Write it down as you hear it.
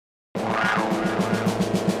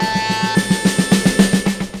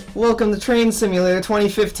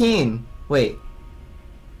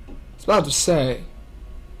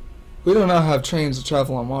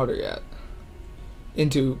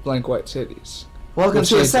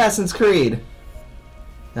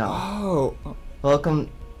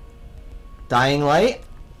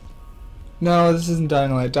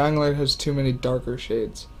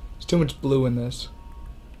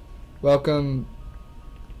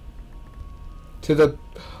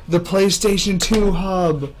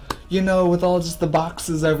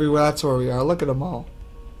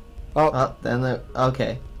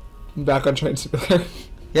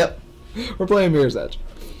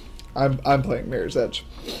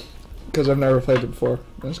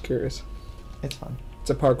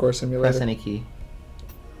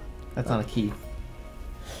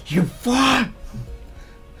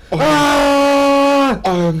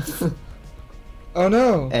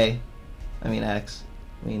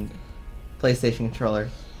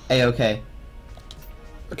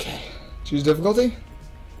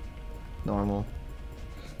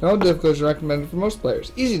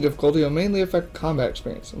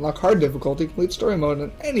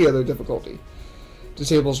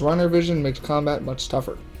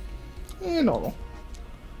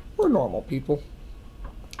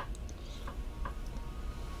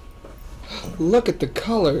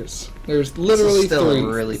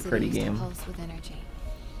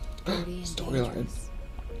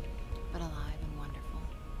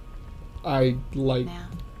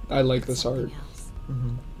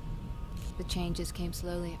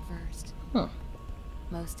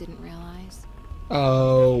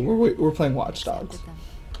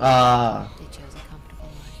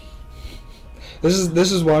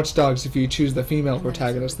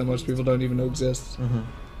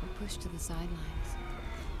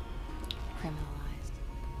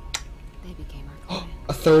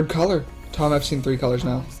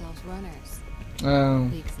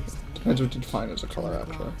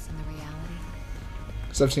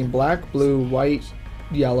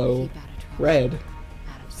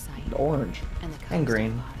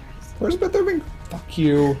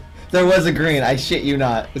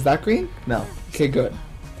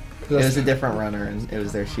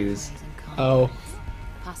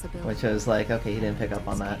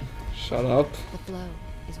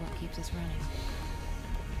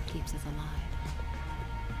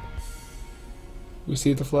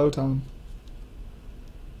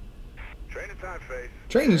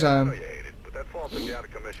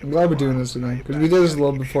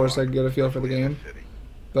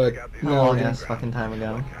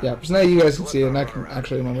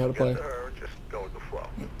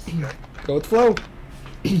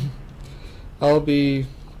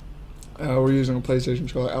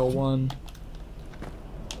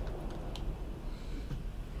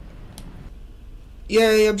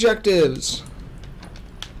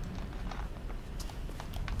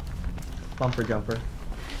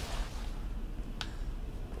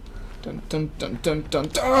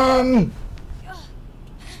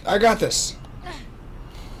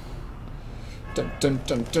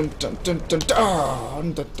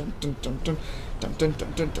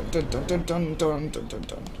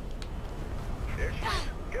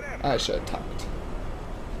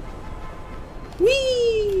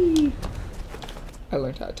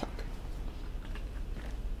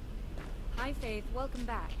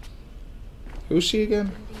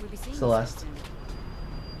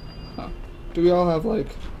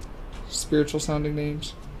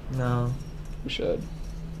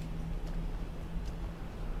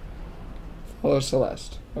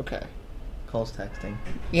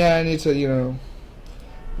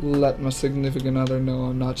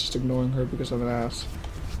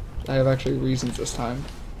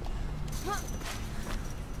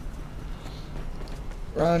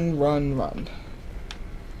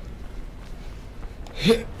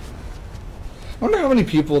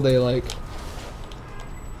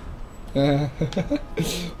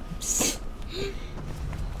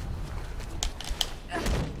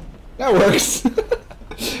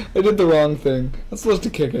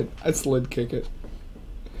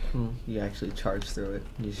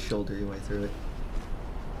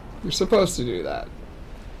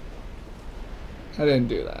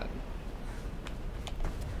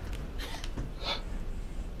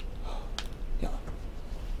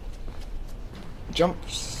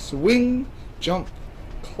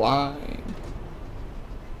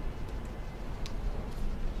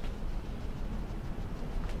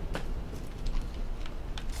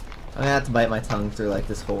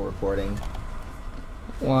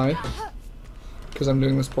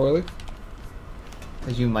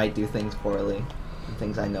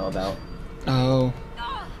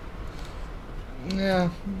Yeah,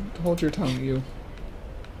 hold your tongue, you.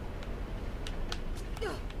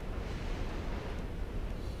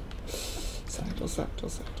 Side, side,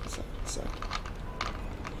 side, side, side.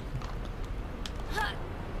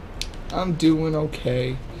 I'm doing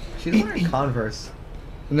okay. She's wearing Converse.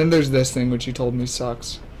 And then there's this thing which you told me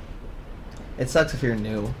sucks. It sucks if you're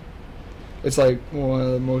new. It's like one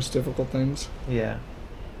of the most difficult things. Yeah.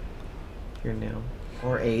 If you're new.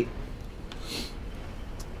 Or 8.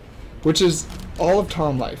 Which is all of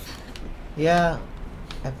Tom life. Yeah.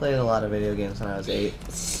 I played a lot of video games when I was 8.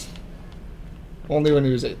 Only when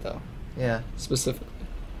he was 8, though. Yeah. Specifically.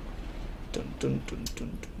 Dun, dun, dun,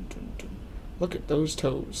 dun, dun, dun, dun. Look at those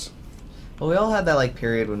toes. Well, we all had that like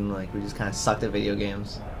period when like we just kind of sucked at video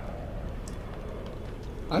games.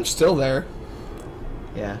 I'm still there.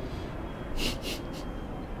 Yeah.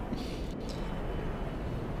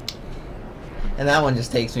 And that one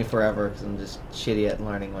just takes me forever because I'm just shitty at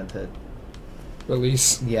learning when to.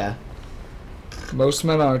 Release. Yeah. Most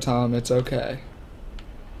men are, Tom. It's okay.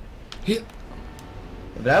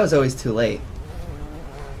 But I was always too late.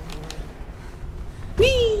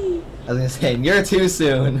 Whee! I was gonna say, you're too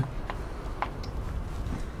soon.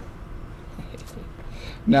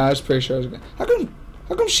 No, I was pretty sure I was gonna.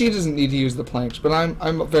 How come she doesn't need to use the planks, but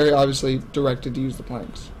I'm very obviously directed to use the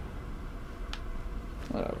planks.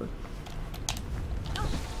 Whatever.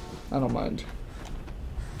 I don't mind.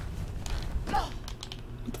 What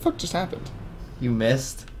the fuck just happened? You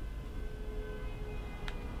missed.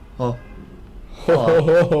 Oh.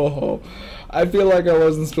 Oh, I feel like I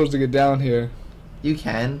wasn't supposed to get down here. You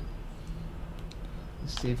can.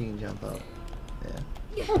 Let's see if you can jump up.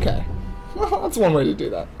 Yeah. Okay. Well, that's one way to do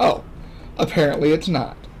that. Oh. Apparently it's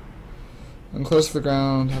not. I'm close to the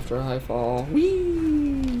ground after a high fall.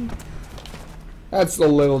 Whee! That's a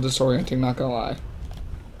little disorienting, not gonna lie.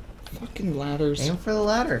 Fucking ladders. Aim for the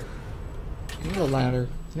ladder. You're a ladder.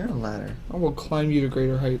 You're a ladder. I will climb you to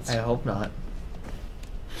greater heights. I hope not.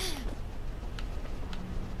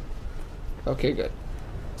 Okay, good.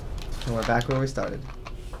 And we're back where we started.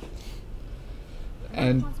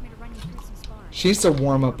 And Wants me to run you through some sparring. she needs to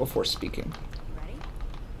warm up before speaking. You ready?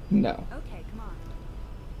 No. Okay, come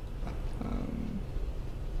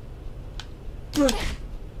on.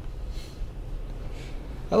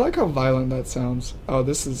 I like how violent that sounds. Oh,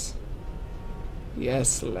 this is... Yes,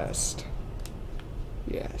 Celeste.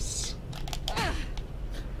 Yes.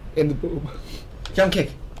 In the boob. Jump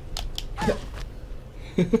kick. Right,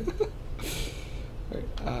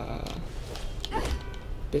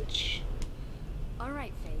 bitch. All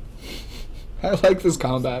right, Faith. I like this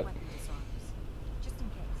combat. Weapon disarms. Just in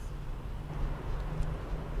case.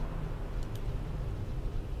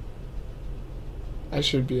 I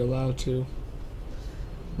should be allowed to.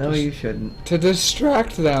 No, you shouldn't. To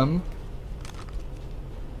distract them.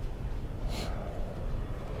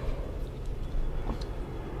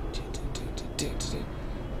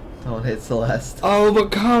 Don't hit Celeste. Oh,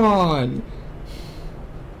 but come on!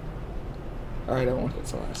 Alright, I won't hit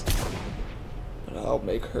Celeste. But I'll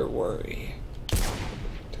make her worry.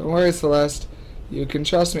 Don't worry, Celeste. You can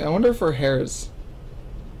trust me. I wonder if her hair is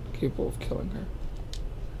capable of killing her.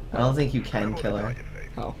 I don't think you can kill her.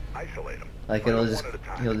 Oh. Isolate them. Like you'll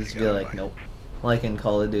just be like, nope. Like in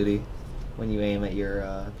Call of Duty, when you aim at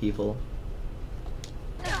your people.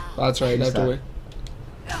 Oh, that's right, I have to suck. wait.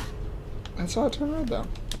 I saw it turn red though.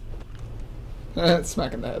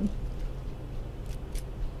 Smack in the head.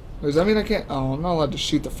 Does that mean I can't? Oh, I'm not allowed to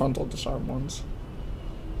shoot the frontal disarm ones.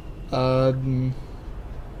 Alright.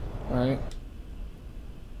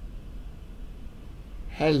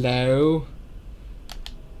 Hello.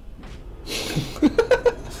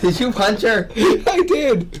 Did you punch her? I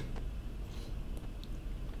did!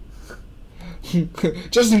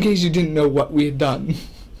 Just in case you didn't know what we had done.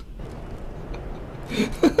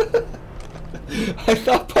 I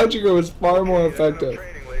thought punching her was far more effective.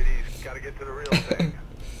 Training, ladies. Gotta get to the real thing.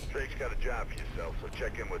 Drake's got a job for yourself, so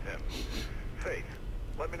check in with him. Faith,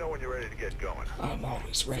 let me know when you're ready to get going. I'm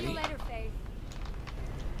always See you ready. later, Faith.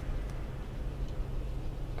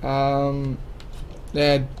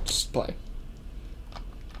 Yeah, just play.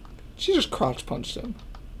 She just crotch punched him.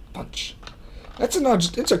 Punch. That's a not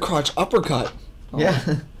just, it's a crotch uppercut. Oh. Yeah.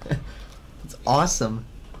 It's awesome.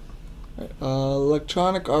 Right,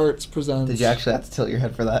 Electronic Arts presents. Did you actually have to tilt your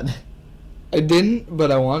head for that? I didn't,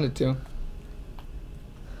 but I wanted to.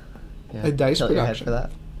 Yeah, A Dice tilt your head production. for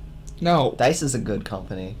that. No. Dice is a good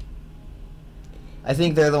company. I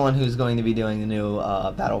think they're the one who's going to be doing the new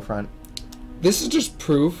Battlefront. This is just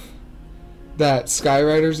proof that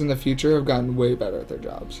skywriters in the future have gotten way better at their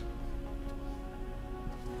jobs.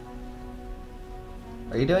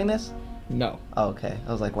 Are you doing this? No. Oh, okay.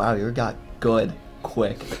 I was like, wow, Good.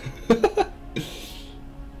 Quick.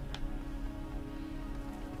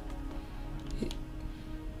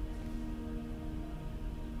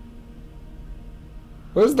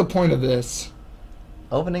 What is the point of this?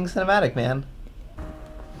 Opening cinematic, man.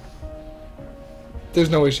 There's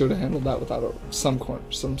no way she would have handled that without some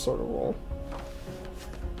sort of roll.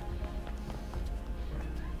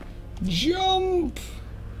 Jump!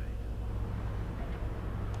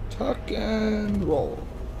 Tuck and roll.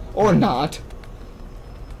 Or not.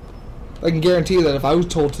 I can guarantee that if I was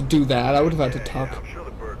told to do that, I would have had to tuck. Yeah, I'm sure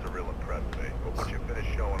the birds are real impressed, Faith. But once you finish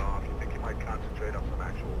showing off, you think you might concentrate on some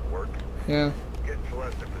actual work? Yeah. Getting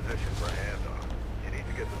Celeste in position for a handoff. You need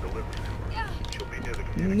to get the delivery to her. She'll be near the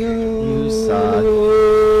communication.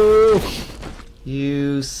 No.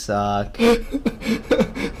 You suck.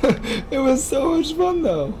 It was so much fun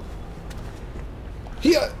though.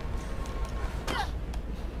 Yeah.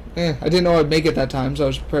 I didn't know I'd make it that time, so I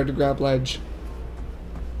was prepared to grab ledge.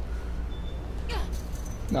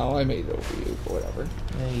 No, I made it over you, but whatever.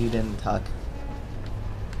 Yeah, you didn't tuck.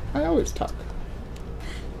 I always tuck.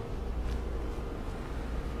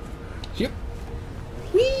 Yep.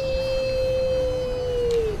 Whee!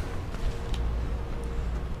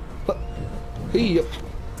 But, hey, am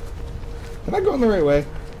I going the right way?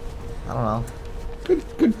 I don't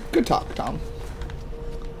know. Good talk, Tom.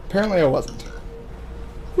 Apparently I wasn't.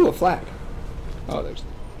 Ooh, a flag. Oh, there's...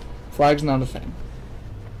 Flag's not a thing.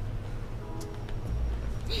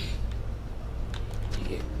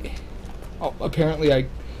 Oh, apparently a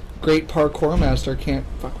great parkour master can't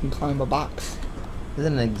fucking climb a box.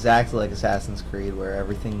 Isn't it exactly like Assassin's Creed where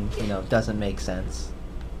everything, you know, doesn't make sense?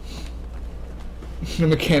 The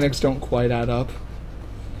mechanics don't quite add up.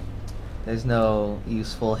 There's no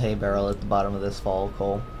useful hay barrel at the bottom of this fall,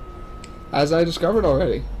 Cole. As I discovered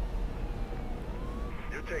already.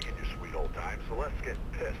 You're taking your sweet old time. Celeste's getting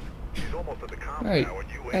pissed. She's almost at the comp Hey, now, and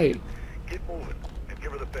you hey. ain't. Get moving and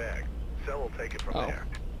give her the bag. Cell will take it from Oh. there.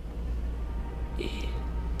 You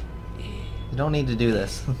don't need to do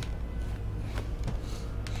this.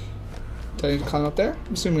 Do I need to climb up there?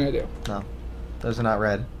 I'm assuming I do. No. Those are not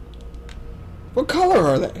red. What color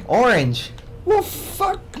are they? Orange! Well,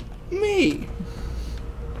 fuck me.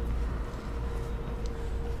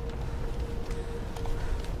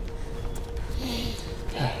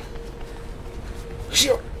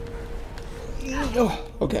 Sure.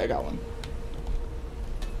 Okay, I got one.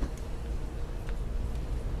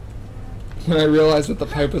 When I realized that the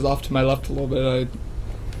pipe was off to my left a little bit, I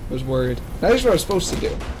was worried. That is what I was supposed to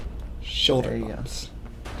do. Shoulder There you go. bumps.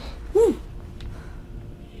 Woo!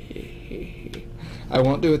 I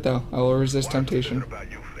won't do it though. I will resist What I'm temptation. concerned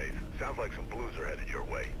about you, Faith. Sounds like some blues are headed your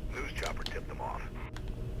way. News chopper tipped them off.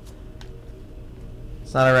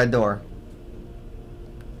 It's not a red door.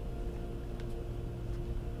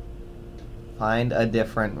 Find a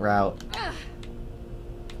different route.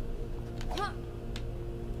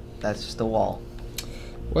 That's just a wall.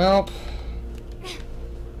 Well,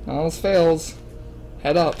 all else fails.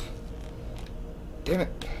 Head up. Damn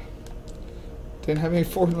it. Didn't have any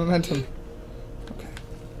forward momentum. Okay.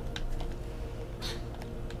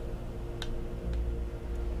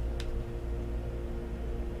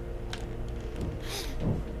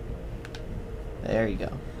 There you go.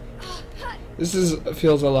 This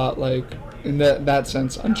feels a lot like, in that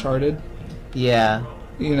sense, Uncharted. Yeah.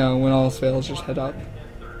 You know, when all else fails, just head up.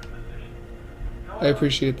 I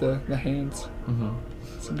appreciate the hands. Mm-hmm.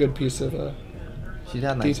 It's a good piece of She's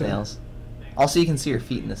got nice detail. nails. Also, you can see her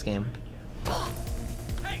feet in this game.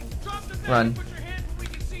 Run.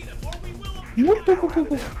 Whoop, whoop, whoop, whoop,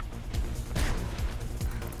 whoop.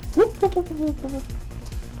 Whoop, whoop, whoop, whoop, whoop.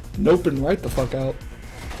 Nope, and right the fuck out.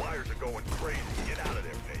 Flyers are going crazy. Get out of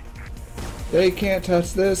there, Faith. They can't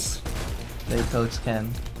touch this. They totes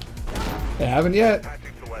can. They haven't yet.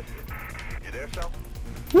 Patching Celeste. You there, Cell?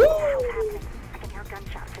 Woo! I can hear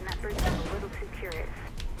gunshots and that bird's a little too curious.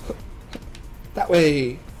 That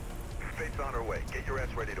way. Faith's on her way. Get your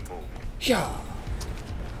ass ready to move. Yeah.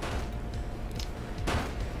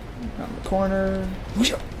 Around the corner.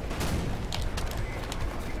 Whoosh.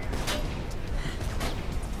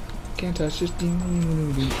 Can't touch this. Do.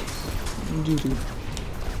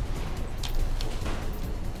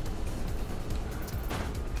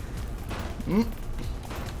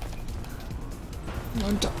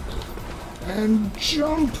 One top. And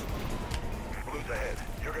jump. Blues ahead.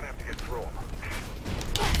 You're gonna have to get through them.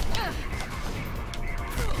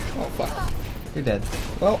 Oh fuck. You're dead.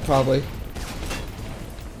 Well, probably.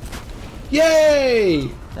 Yay!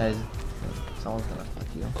 That is, someone's gonna fuck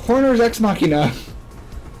you. Corners ex machina.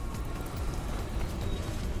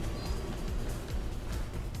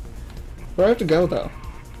 Where do I have to go though?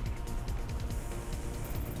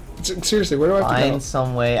 Seriously, where do I have to go? Find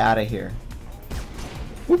some way out of here.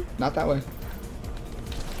 Whoop, not that way.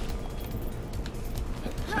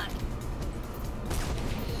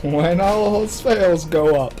 When all else fails,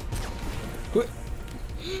 go up. Whoop.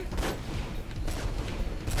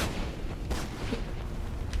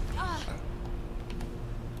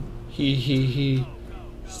 He.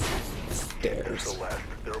 There's Stairs. the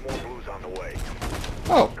left. There are more blues on the way.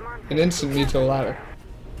 Oh, it instant me to a ladder.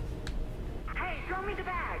 Hey, throw me the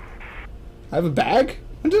bag. I have a bag?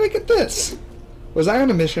 When did I get this? Was I on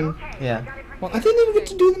a mission? Okay, Yeah. I got it from Well, I here. didn't even get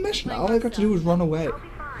to do the mission. All I got to do was run away. I'll be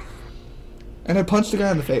fine. And I punched the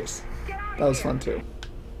guy in the face. Get out of That was here. fun too.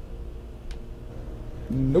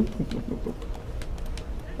 Nope.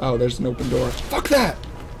 Oh, there's an open door. Fuck that!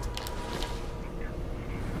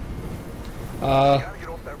 You gotta get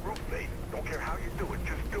off that roof, Faith. Don't care how you do it,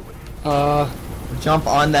 just do it. Jump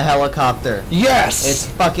on the helicopter. Yes! It's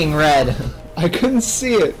fucking red. I couldn't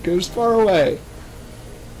see it. It was far away.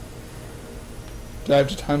 Do I have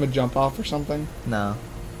to time a jump off or something? No,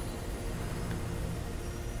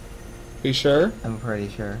 Be sure? I'm pretty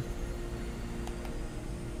sure.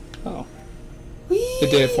 Oh.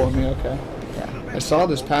 It did it for me, okay. Yeah. I saw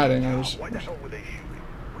this padding, I was... Why the hell were they shooting?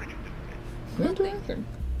 Bridget They didn't do anything.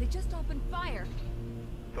 They just opened fire.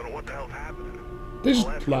 don't know what the hell's happening. They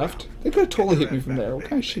just left. They could have totally hit me from there. What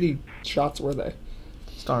kind of shitty shots were they?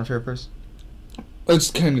 Stormtroopers.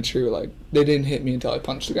 It's kind of true, like, they didn't hit me until I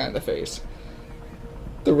punched the guy in the face.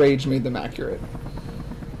 The rage made them accurate.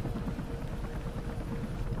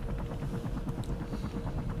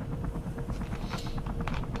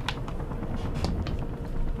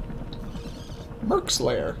 Merc's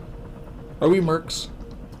lair. Are we Mercs?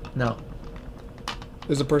 No.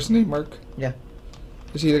 Is a person named Merc? Yeah.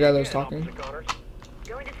 Is he the guy that was talking?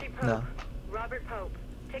 Going to see Pope. No. Robert Pope.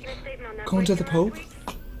 Taking a statement on that Going to the break-in last Pope?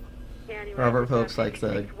 week? Yeah, and he Robert arrived Pope's at like the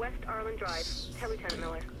 56 West Arlen Drive. Tell Lieutenant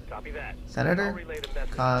Miller. Copy that. Senator?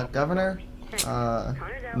 Governor? Thanks. Connor's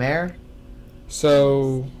out. Mayor?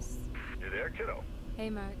 So, You there, kiddo? Hey,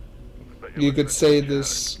 Mark. Bet you look could like say you're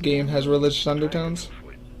this game has religious undertones?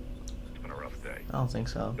 It's been a rough day. I don't think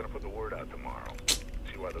so. Gonna put the word out tomorrow.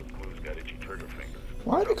 See why those blues got itchy trigger fingers.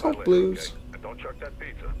 Why are they Drop by called later, blues? okay? And don't chuck that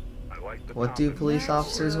pizza. I like the What do toppings. police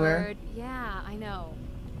officers wear? Word. Yeah, I know.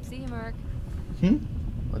 See you, Mark. Hmm?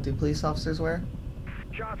 What do police officers wear?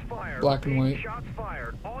 Shots fired. Black and white. Shots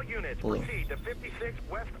fired. All units Blue. proceed to 56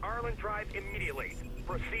 West Arlen Drive immediately.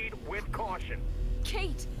 Proceed with caution.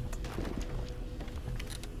 Kate!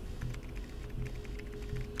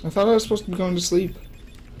 I thought I was supposed to be going to sleep.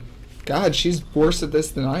 God, she's worse at this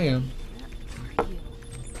than I am. Are you?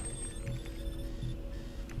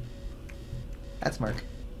 That's Mark.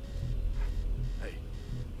 Hey,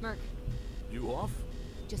 Mark, you off?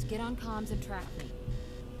 just get on comms and track me.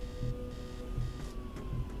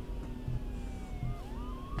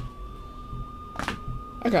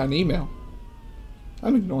 I got an email.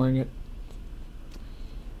 I'm ignoring it.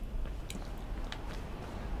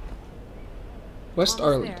 West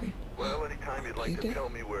Almost there. Arlington. Well, anytime you'd like Hey, to Dad. tell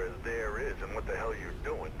me where there is and what the hell you're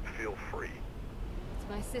doing, feel free. It's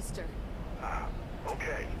my sister. Ah,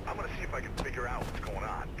 okay. I'm gonna see if I can figure out what's going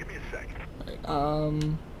on. Give me a sec.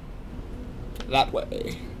 Right, that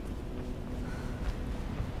way.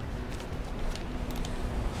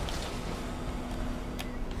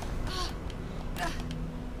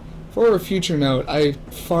 For a future note, I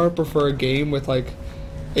far prefer a game with like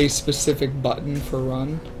a specific button for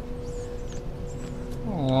run.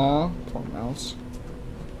 Aww, poor mouse.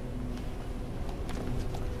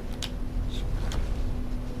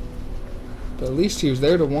 But at least he was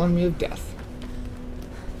there to warn me of death.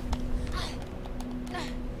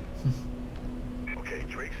 Okay,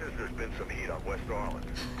 Drake says there's been some heat on West Arlen.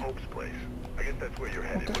 Pope's place. I guess that's where you're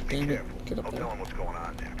headed, God but be damn it. careful. Get up I'll there. tell him what's going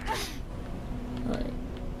on there. Alright.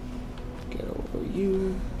 Get over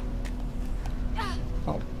you.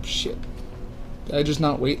 Oh, shit. Did I just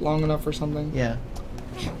not wait long enough or something? Yeah.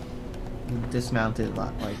 You dismounted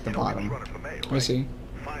like the You know he was bottom. running for mayor, Let me right? see.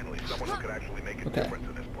 Finally, someone who could actually make a Okay. difference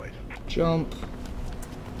in this place. Jump.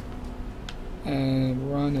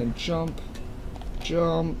 And run and jump.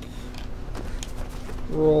 Jump.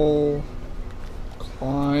 Roll.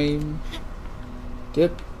 Climb.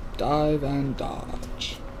 Dip. Dive and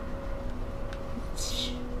dodge.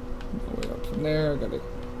 Let's go way up from there. I gotta.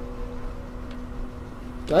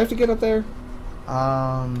 Do I have to get up there?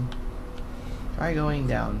 Try going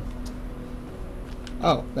down.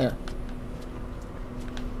 Oh, there.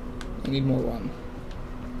 I need more run.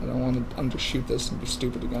 I don't want to undershoot this and be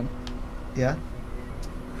stupid again. Yeah?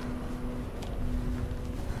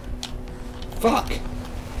 Fuck!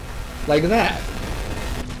 Like that.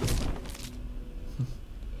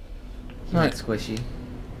 Alright. Squishy.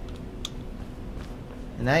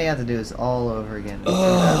 And now you have to do this all over again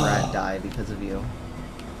because that rat died because of you.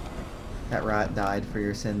 That rat died for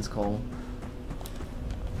your sins, Cole.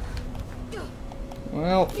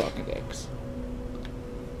 Well, fucking dicks.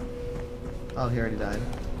 Oh, he already died.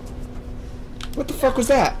 What the fuck was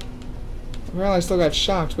that? Well, I still got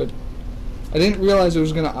shocked, but I didn't realize it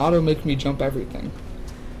was gonna auto make me jump everything.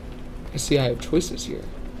 I see I have choices here.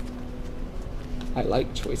 I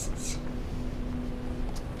like choices.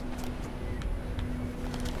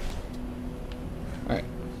 Alright.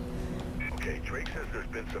 Okay, Drake says there's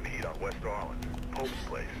been some heat on West Arlen. Pope's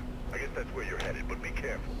place. I guess that's where you're headed, but be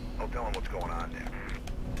careful. I'll tell him what's going on there.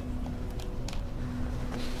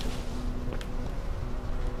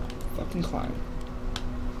 Fucking climb.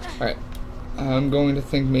 Alright. I'm going to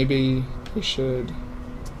think maybe we should...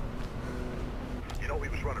 You know he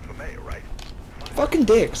was running for mayor, right? Fucking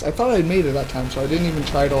dicks. I thought I'd made it that time, so I didn't even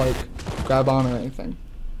try to, like, grab on or anything.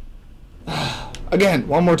 Again,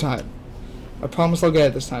 one more time. I promise I'll get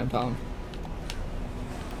it this time, pal.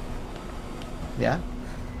 Yeah?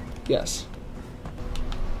 Yes.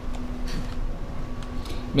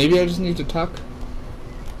 Maybe I just need to tuck.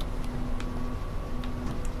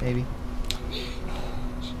 Maybe.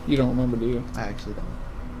 You don't remember, do you? I actually don't.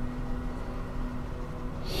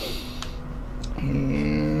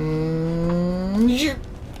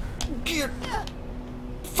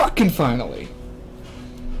 Fucking finally.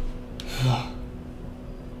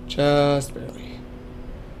 Just barely.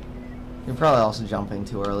 You're probably also jumping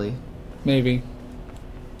too early. Maybe.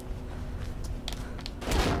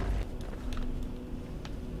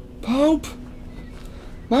 Pope!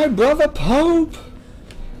 My brother Pope!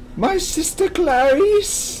 My sister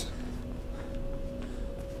Clarice!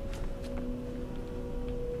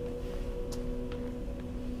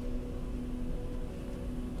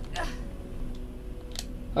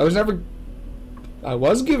 I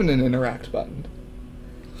was given an interact button.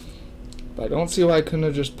 But I don't see why I couldn't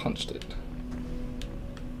have just punched it.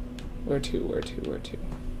 Where to? Where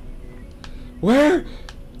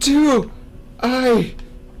do I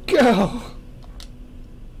go?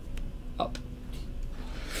 Up.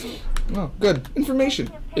 Oh, good.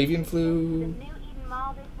 Information. Avian flu.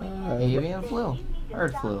 Avian flu.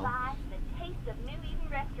 Bird flu.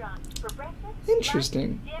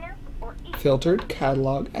 Interesting. Filtered,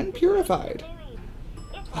 cataloged, and purified.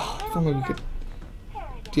 Oh, if only we could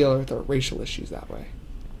deal with our racial issues that way.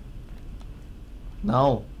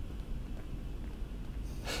 No.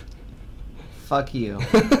 Fuck you.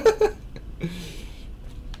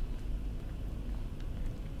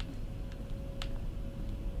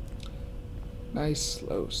 Nice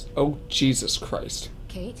slow. Oh, Jesus Christ.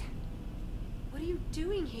 Kate? What are you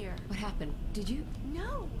doing here? What happened? Did you...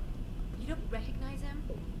 No! You don't recognize him?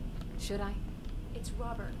 Should I? It's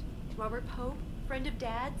Robert. Robert Pope, friend of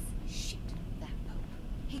Dad's. Shit, that Pope.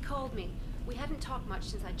 He called me. We hadn't talked much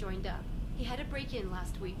since I joined up. He had a break-in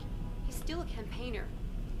last week. He's still a campaigner.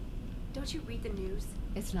 Don't you read the news?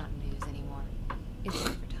 It's not news anymore. It's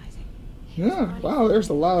advertising. Yeah, wow, there's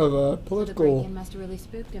a lot of The political break-in must have really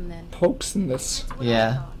spooked him then. pokes in this. That's what I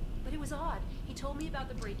Yeah. thought. But it was odd. He told me about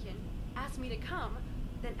the break-in, asked me to come,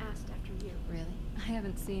 then asked after you. Really? I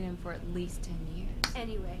haven't seen him for at least 10 years.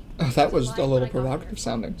 Anyway. Oh, that was alive a when little I got provocative here.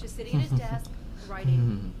 sounding. Just sitting at his desk,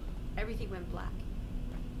 writing. Everything went black.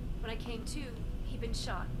 When I came to, he'd been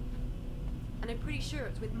shot. And I'm pretty sure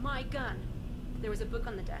it's with my gun. There was a book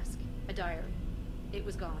on the desk, a diary. It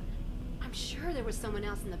was gone. I'm sure there was someone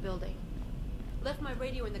else in the building. Left my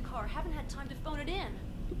radio in the car, haven't had time to phone it in.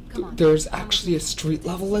 Come on. There's actually a street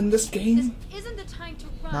level in this This game? isn't the time to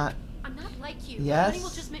run. Not- I'm not like you. Yes. Running will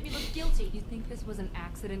just make me look guilty. You think this was an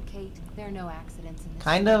accident, Kate? There are no accidents in this.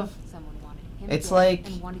 Kind story. of. Someone wanted him It's dead like-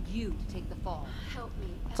 and wanted you to take the fall. Help me.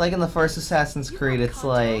 It's like in the first Assassin's You Creed, have it's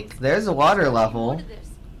contacts. like, there's a water Something more level, to this.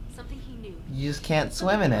 Something he knew. you just can't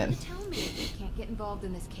Something swim in he it. wanted to tell me. You can't get involved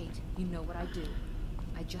in this, Kate. You know what I do.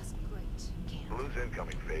 I just can't. Blue's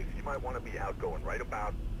incoming, Faith. You might want to be outgoing right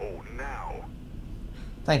about, now.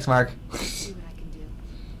 Thanks, Mark. See what I can do.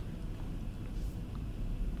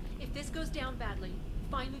 If this goes down badly,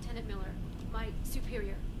 find Lieutenant Miller, my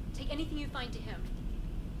superior. Take anything you find to him.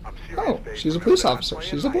 I'm serious, Oh, Faith. she's a Remember, police I'm officer. playing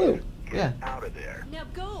She's a nice. blue. Get Yeah. out of there. Now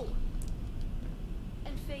go!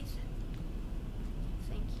 And Faith,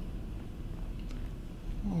 thank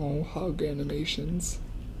you. Oh, hug animations.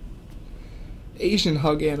 Asian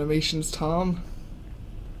hug animations, Tom.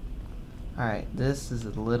 Alright, this is a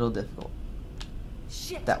little difficult.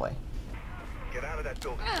 Shit! That way. Get out of that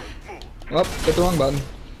building. Move. Oh, hit the wrong button.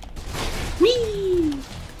 Whee!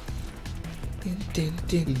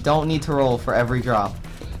 You don't need to roll for every drop.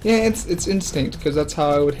 Yeah, it's instinct, because that's how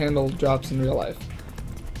I would handle drops in real life.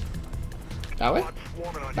 That way?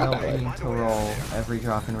 Swarming on Not No that way. need to roll every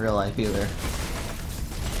drop in real life either.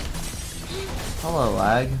 Hello,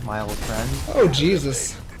 lag, my old friend. Oh,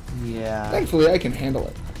 Jesus. Yeah. Thankfully, I can handle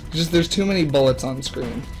it. Just there's too many bullets on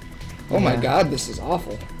screen. Oh my Yeah. god, this is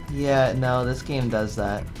awful. Yeah, no, this game does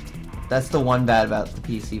that. That's the one bad about the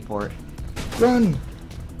PC port. Run!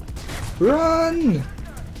 Run!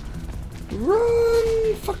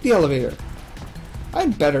 Run! Fuck the elevator.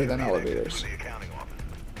 I'm better than elevators. The accounting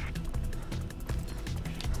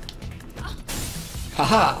office.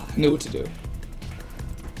 Haha! I knew what to do.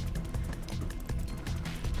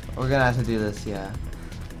 We're gonna have to do this, yeah.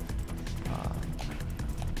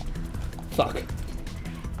 Fuck.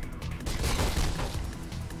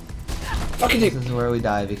 Fucking This it! is where we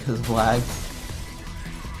die because of lag.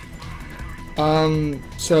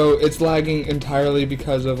 So it's lagging entirely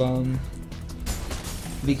because of,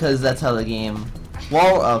 Because that's how the game...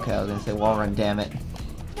 okay, I was gonna say wall run, damn it.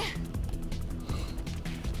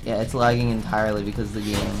 Yeah, it's lagging entirely because the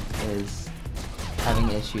game is having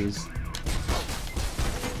issues.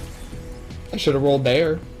 I should have rolled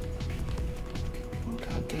there.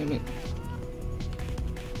 God damn it.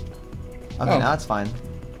 Okay, Oh. now it's fine.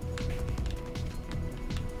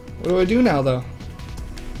 What do I do now, though?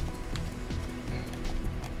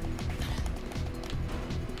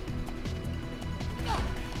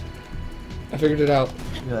 I figured it out.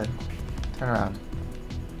 Good. Turn around.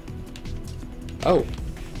 Oh.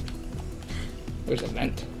 There's a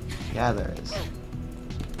vent. Yeah, there is.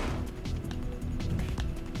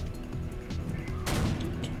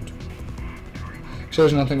 So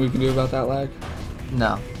there's nothing we can do about that lag?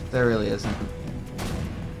 No, there really isn't.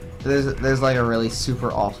 There's like a really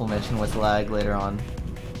super awful mission with lag later on,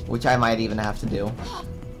 which I might even have to do.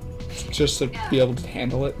 Just to be able to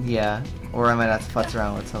handle it? Yeah, or I might have to futz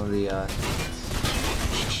around with some of the.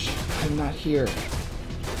 Shh, I'm not here.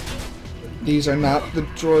 These are not the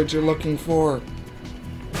droids you're looking for.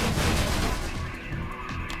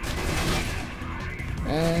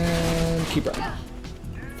 And keep running.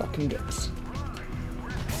 Fucking dicks.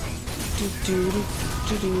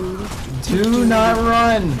 Do not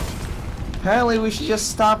run. Apparently, we should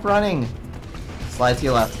just stop running. Slide to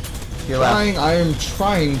your left. To your left. Trying, I am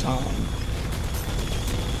trying, Tom.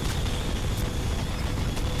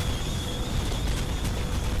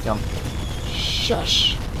 Jump.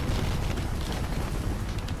 Shush.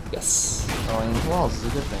 Yes. Throwing into walls is a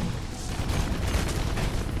good thing.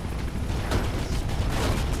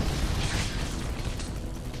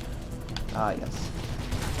 Ah, yes.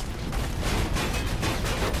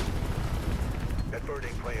 That bird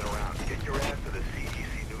ain't playing around. Get your ass to the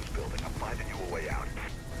CDC news building. I'm finding you a way out.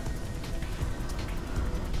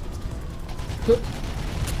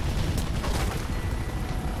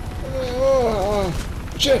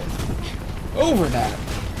 Shit. Over that.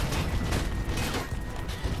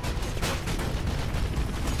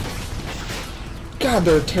 God,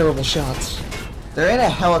 they're terrible shots. They're in a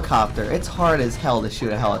helicopter. It's hard as hell to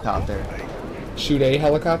shoot a helicopter. Shoot a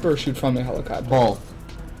helicopter or shoot from a helicopter? Both.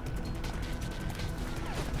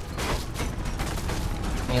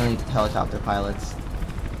 Mainly helicopter pilots.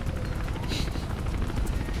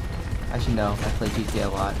 Actually, no. I play GTA a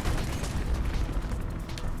lot.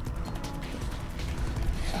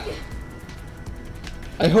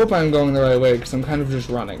 I hope I'm going the right way because I'm kind of just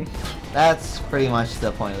running. That's pretty much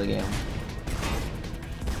the point of the game.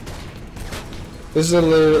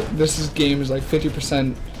 This game is like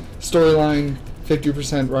 50% storyline,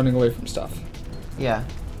 50% running away from stuff. Yeah.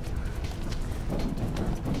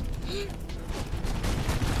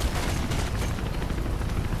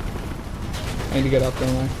 I need to get up, don't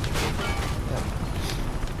I?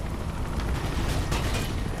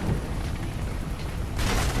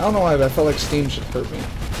 I don't know why, but I felt like Steam should hurt me.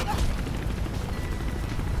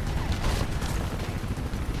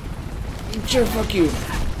 Sure, fuck you.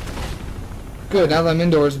 Good, now that I'm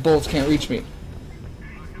indoors, bullets can't reach me.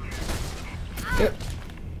 Yep.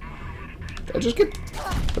 Did I just get...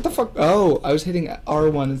 What the fuck? Oh, I was hitting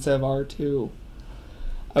R1 instead of R2.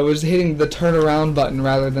 I was hitting the turn around button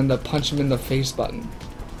rather than the punch him in the face button.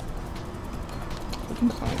 Fucking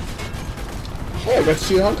climb. Hey, I got to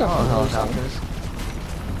see the helicopter. Oh, helicopters.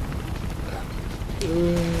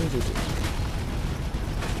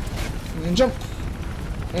 And jump.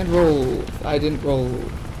 And roll. I didn't roll.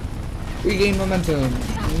 Regain momentum.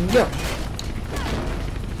 Go.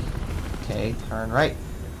 Okay, turn right.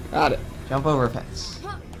 Got it. Jump over a fence.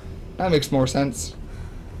 That makes more sense.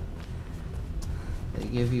 They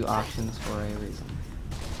give you options for a reason.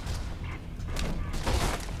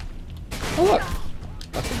 Oh look.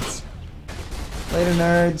 Buttons. Later,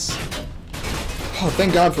 nerds. Oh,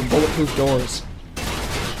 thank God for bulletproof doors.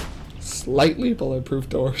 Slightly bulletproof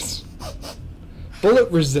doors.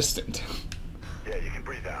 Bullet resistant. Yeah, you can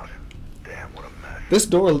breathe out. Damn, what a mess. This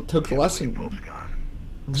door took the lesson. Boat's gone.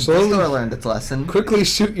 This door Slowly, learned its lesson. quickly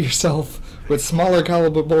shoot yourself with smaller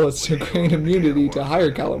caliber bullets to gain immunity to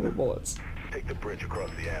higher caliber bullets. Take the bridge across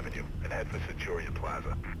the avenue and head for Centurion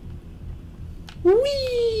Plaza.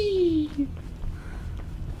 Whee!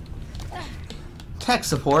 Tech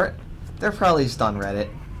support. They're probably just on Reddit.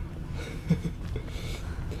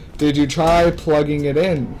 Did you try plugging it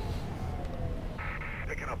in?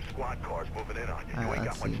 Picking up squad cars moving in on you. You ain't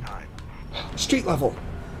let's got see. much time. Street level.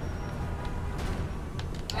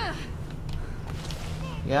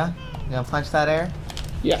 Yeah? You gonna punch that air?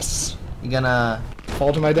 Yes. You gonna...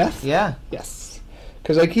 Fall to my death? Yeah. Yes.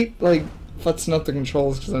 Because I keep, like, futzing up the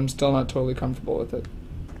controls because I'm still not totally comfortable with it.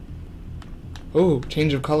 Oh,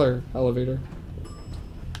 change of color elevator.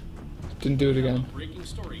 Didn't do it again. Breaking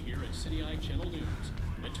story here at City Eye Channel News.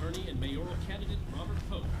 Attorney and mayoral candidate Robert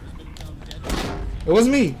Pope has been found dead. It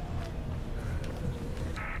wasn't me.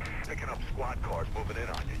 Picking up squad cars moving in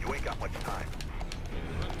on you. You ain't got much time.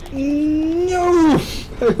 No!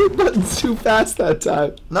 I hit buttons too fast that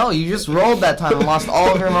time. No, you just rolled that time and lost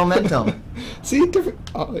all of your momentum. See, different.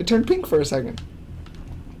 Oh, it turned pink for a second.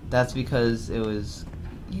 That's because it was...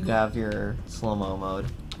 You have your slow-mo mode.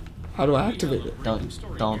 How do I activate it?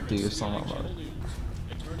 Don't do your slow-mo mode.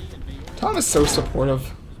 Tom is so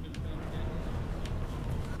supportive.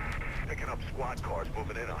 Picking up squad cars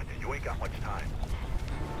moving in on you. You ain't got much time.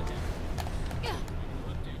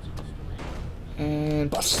 And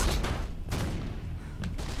bust.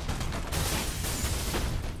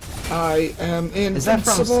 I am invincible. Is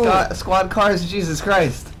that from Squad Cars? Jesus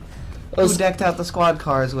Christ. Who Those- decked out the squad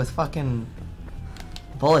cars with fucking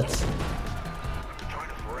bullets? They're trying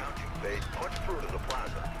to surround you, Faith. Punch through to the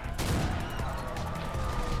plaza.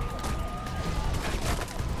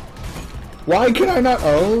 Why can I not?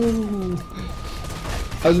 Oh.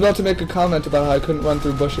 I was about to make a comment about how I couldn't run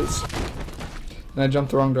through bushes. And I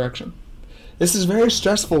jumped the wrong direction. This is very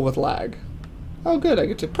stressful with lag. Oh good, I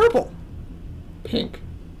get to purple. Pink.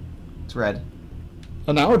 It's red.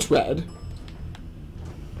 Oh, now it's red.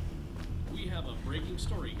 We have a breaking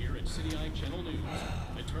story here at City Eye Channel News.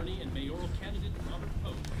 Attorney and mayoral candidate Robert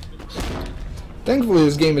Pope has been found dead. Thankfully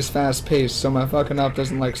this game is fast paced, so my fucking up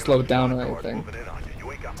doesn't like slow it down or Cars anything. moving in on you.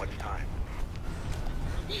 You ain't got much time.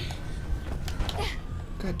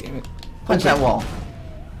 God damn it. Punch that wall.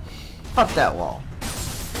 Fuck that wall.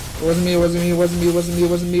 It wasn't me, it wasn't me, it wasn't me, it wasn't me, it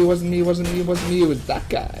wasn't me, it wasn't me, it wasn't me, it wasn't me, it was that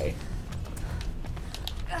guy.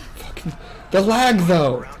 Fucking the lag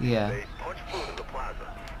though. Surround you, Yeah. Faith. Punch through to the plaza.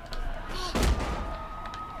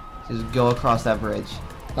 Just go across that bridge. Is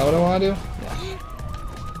that what I want to do?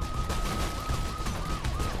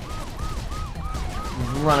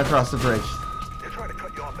 Run across the bridge. They're trying to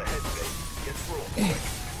cut you off the head, Faith. Get through 'em.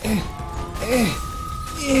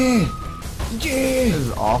 Yeah. This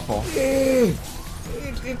is awful. Yeah.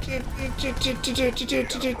 Punch through to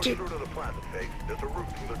the plaza, Faith. There's a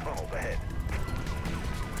route through the tunnels ahead.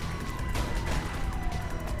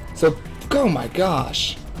 So, oh my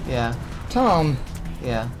gosh. Yeah. Tom,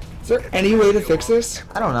 Yeah. is there any way to fix this?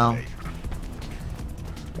 I don't know.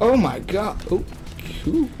 Oh my god. Oh,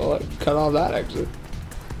 cool. Well, I cut all that exit.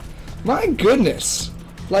 My goodness.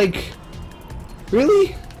 Like,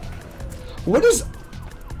 really? What is...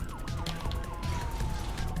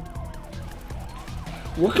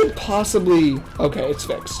 What could possibly... Okay, it's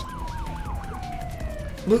fixed.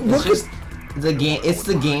 What It's could... just the game. It's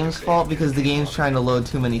the game's fault because the game's trying to load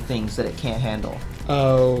too many things that it can't handle.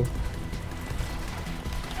 Oh.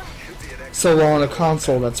 So, well, on a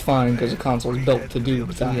console, that's fine, because a console is built to do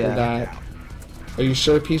exactly Yeah. that. Are you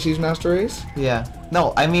sure PC's Master Race? Yeah.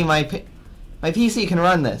 No, I mean my PC can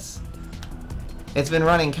run this. It's been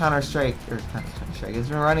running Counter-Strike or not Counter-Strike. It's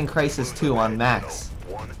been running Crisis 2 on Max.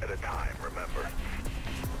 One at a time, remember.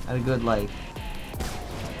 At a good like.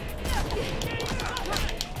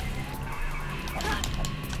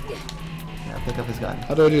 Yeah, pick up his gun.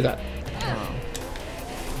 How do I do that? Oh.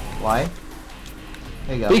 Why?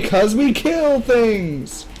 There you go. Because we kill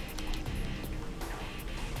things!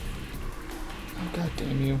 Oh, god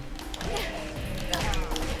damn you.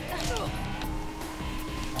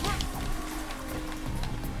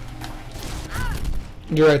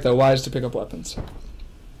 You're right though, wise to pick up weapons.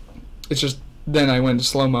 It's just, then I went to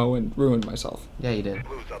slow-mo and ruined myself. Yeah, you did.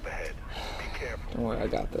 Blue's up ahead. Be careful. Don't worry, I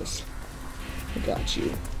got this. I got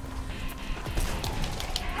you.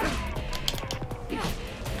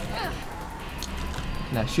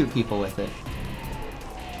 Now shoot people with it.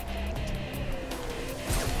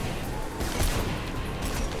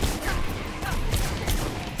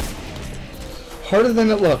 harder than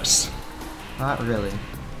it looks. Not really.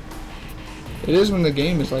 It is when the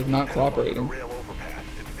game is like not cooperating. Rail overpass.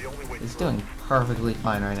 It's the only way He's through. doing perfectly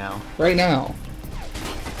fine right now. Right now.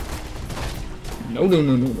 No, no,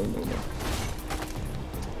 no, no, no, no, no.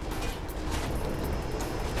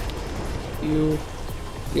 You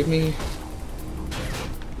give me.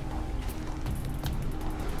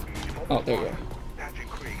 Oh, there you go. Patching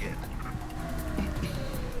Krieg in.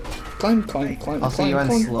 Climb, climb, climb, Also, climb, you run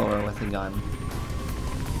climb. slower with a gun.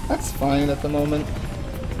 That's fine at the moment,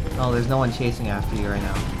 Oh, there's no one chasing after you right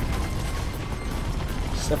now.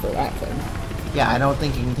 except for that thing. Yeah, I don't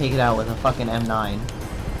think you can take it out with a fucking M9.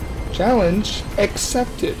 Challenge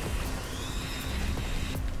accepted.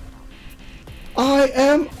 I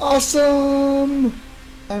am awesome!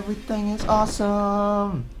 Everything is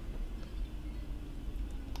awesome!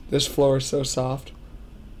 This floor is so soft.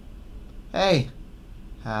 Hey,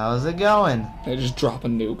 how's it going? I just drop a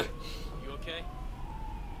nuke. You okay?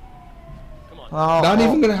 Come on. Oh, Not oh,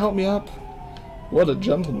 even gonna help me up. What a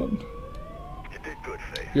gentleman. You did good,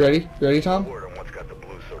 Faith. You ready? You ready, Tom? Word on what's got the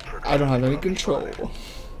blue so tricky. I don't have any control. And,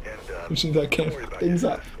 Which means I can't don't worry fuck about things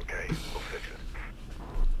your up. mess, okay? We'll fix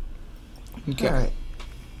it. Okay. Alright.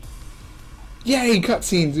 Yay,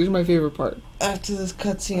 cutscenes. These are my favorite part. After this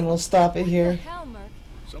cutscene, we'll stop it here. Hell, Merc.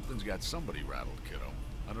 Something's got somebody rattled, kiddo.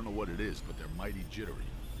 I don't know what it is, but they're mighty jittery.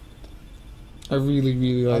 I really,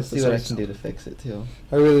 really I'll like see this what I art can do style. to fix it too.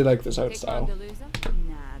 I really like this art Big style. time to lose 'em?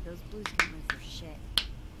 Nah, those blues don't live for shit.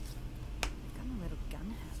 I'm a little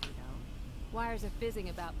gun happy though. Wires are fizzing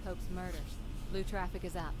about Pope's murders. Blue traffic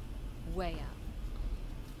is up. Way up.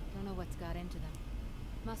 Don't know what's got into them.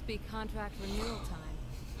 Must be contract renewal time.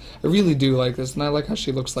 I really do like this, and I like how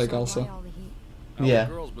she looks like So Elsa. why all the heat? Now, Yeah.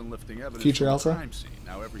 The girl's been lifting evidence Future from the Elsa? crime scene.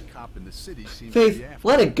 Now every cop in the city seems to be Faith, after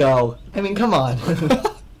let her. it go. I mean, come on.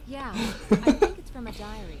 Yeah, I think it's from a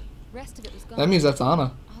diary. Rest of it was gone. That means that's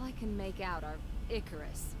Anna. All I can make out are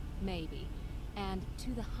Icarus, maybe, and to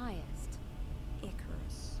the highest.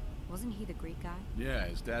 Icarus. Wasn't he the Greek guy? Yeah,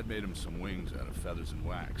 his dad made him some wings out of feathers and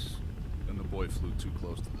wax. Then the boy flew too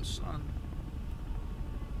close to the sun.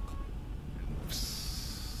 And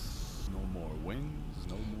psst, no more wings,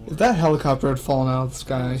 no more... If that helicopter had fallen out of the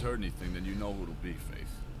If anyone's sky, heard anything, then you know who it'll be, Faith.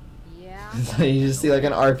 Yeah. So you just see like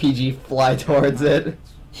an RPG fly towards it.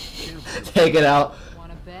 Take it out.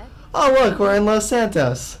 Wanna bet? Oh look, we're in Los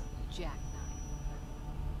Santos. Jackknife.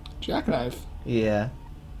 jackknife. Yeah.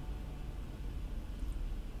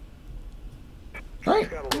 Alright.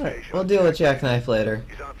 Got a Alright, location. we'll deal with Jackknife later.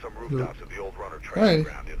 He's on some rooftops of the old runner training Alright.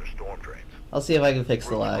 ground near the storm drains. I'll see if I can fix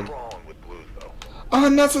the Roof's lag. crawling with blues, though.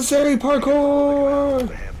 Unnecessary The parkour!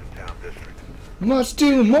 Hampton Town District. Must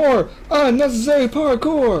do more unnecessary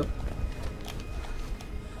parkour!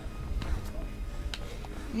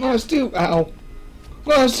 Must do, ow.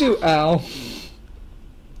 Must do, ow.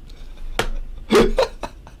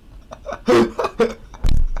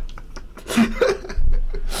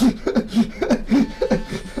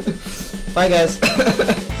 Bye guys.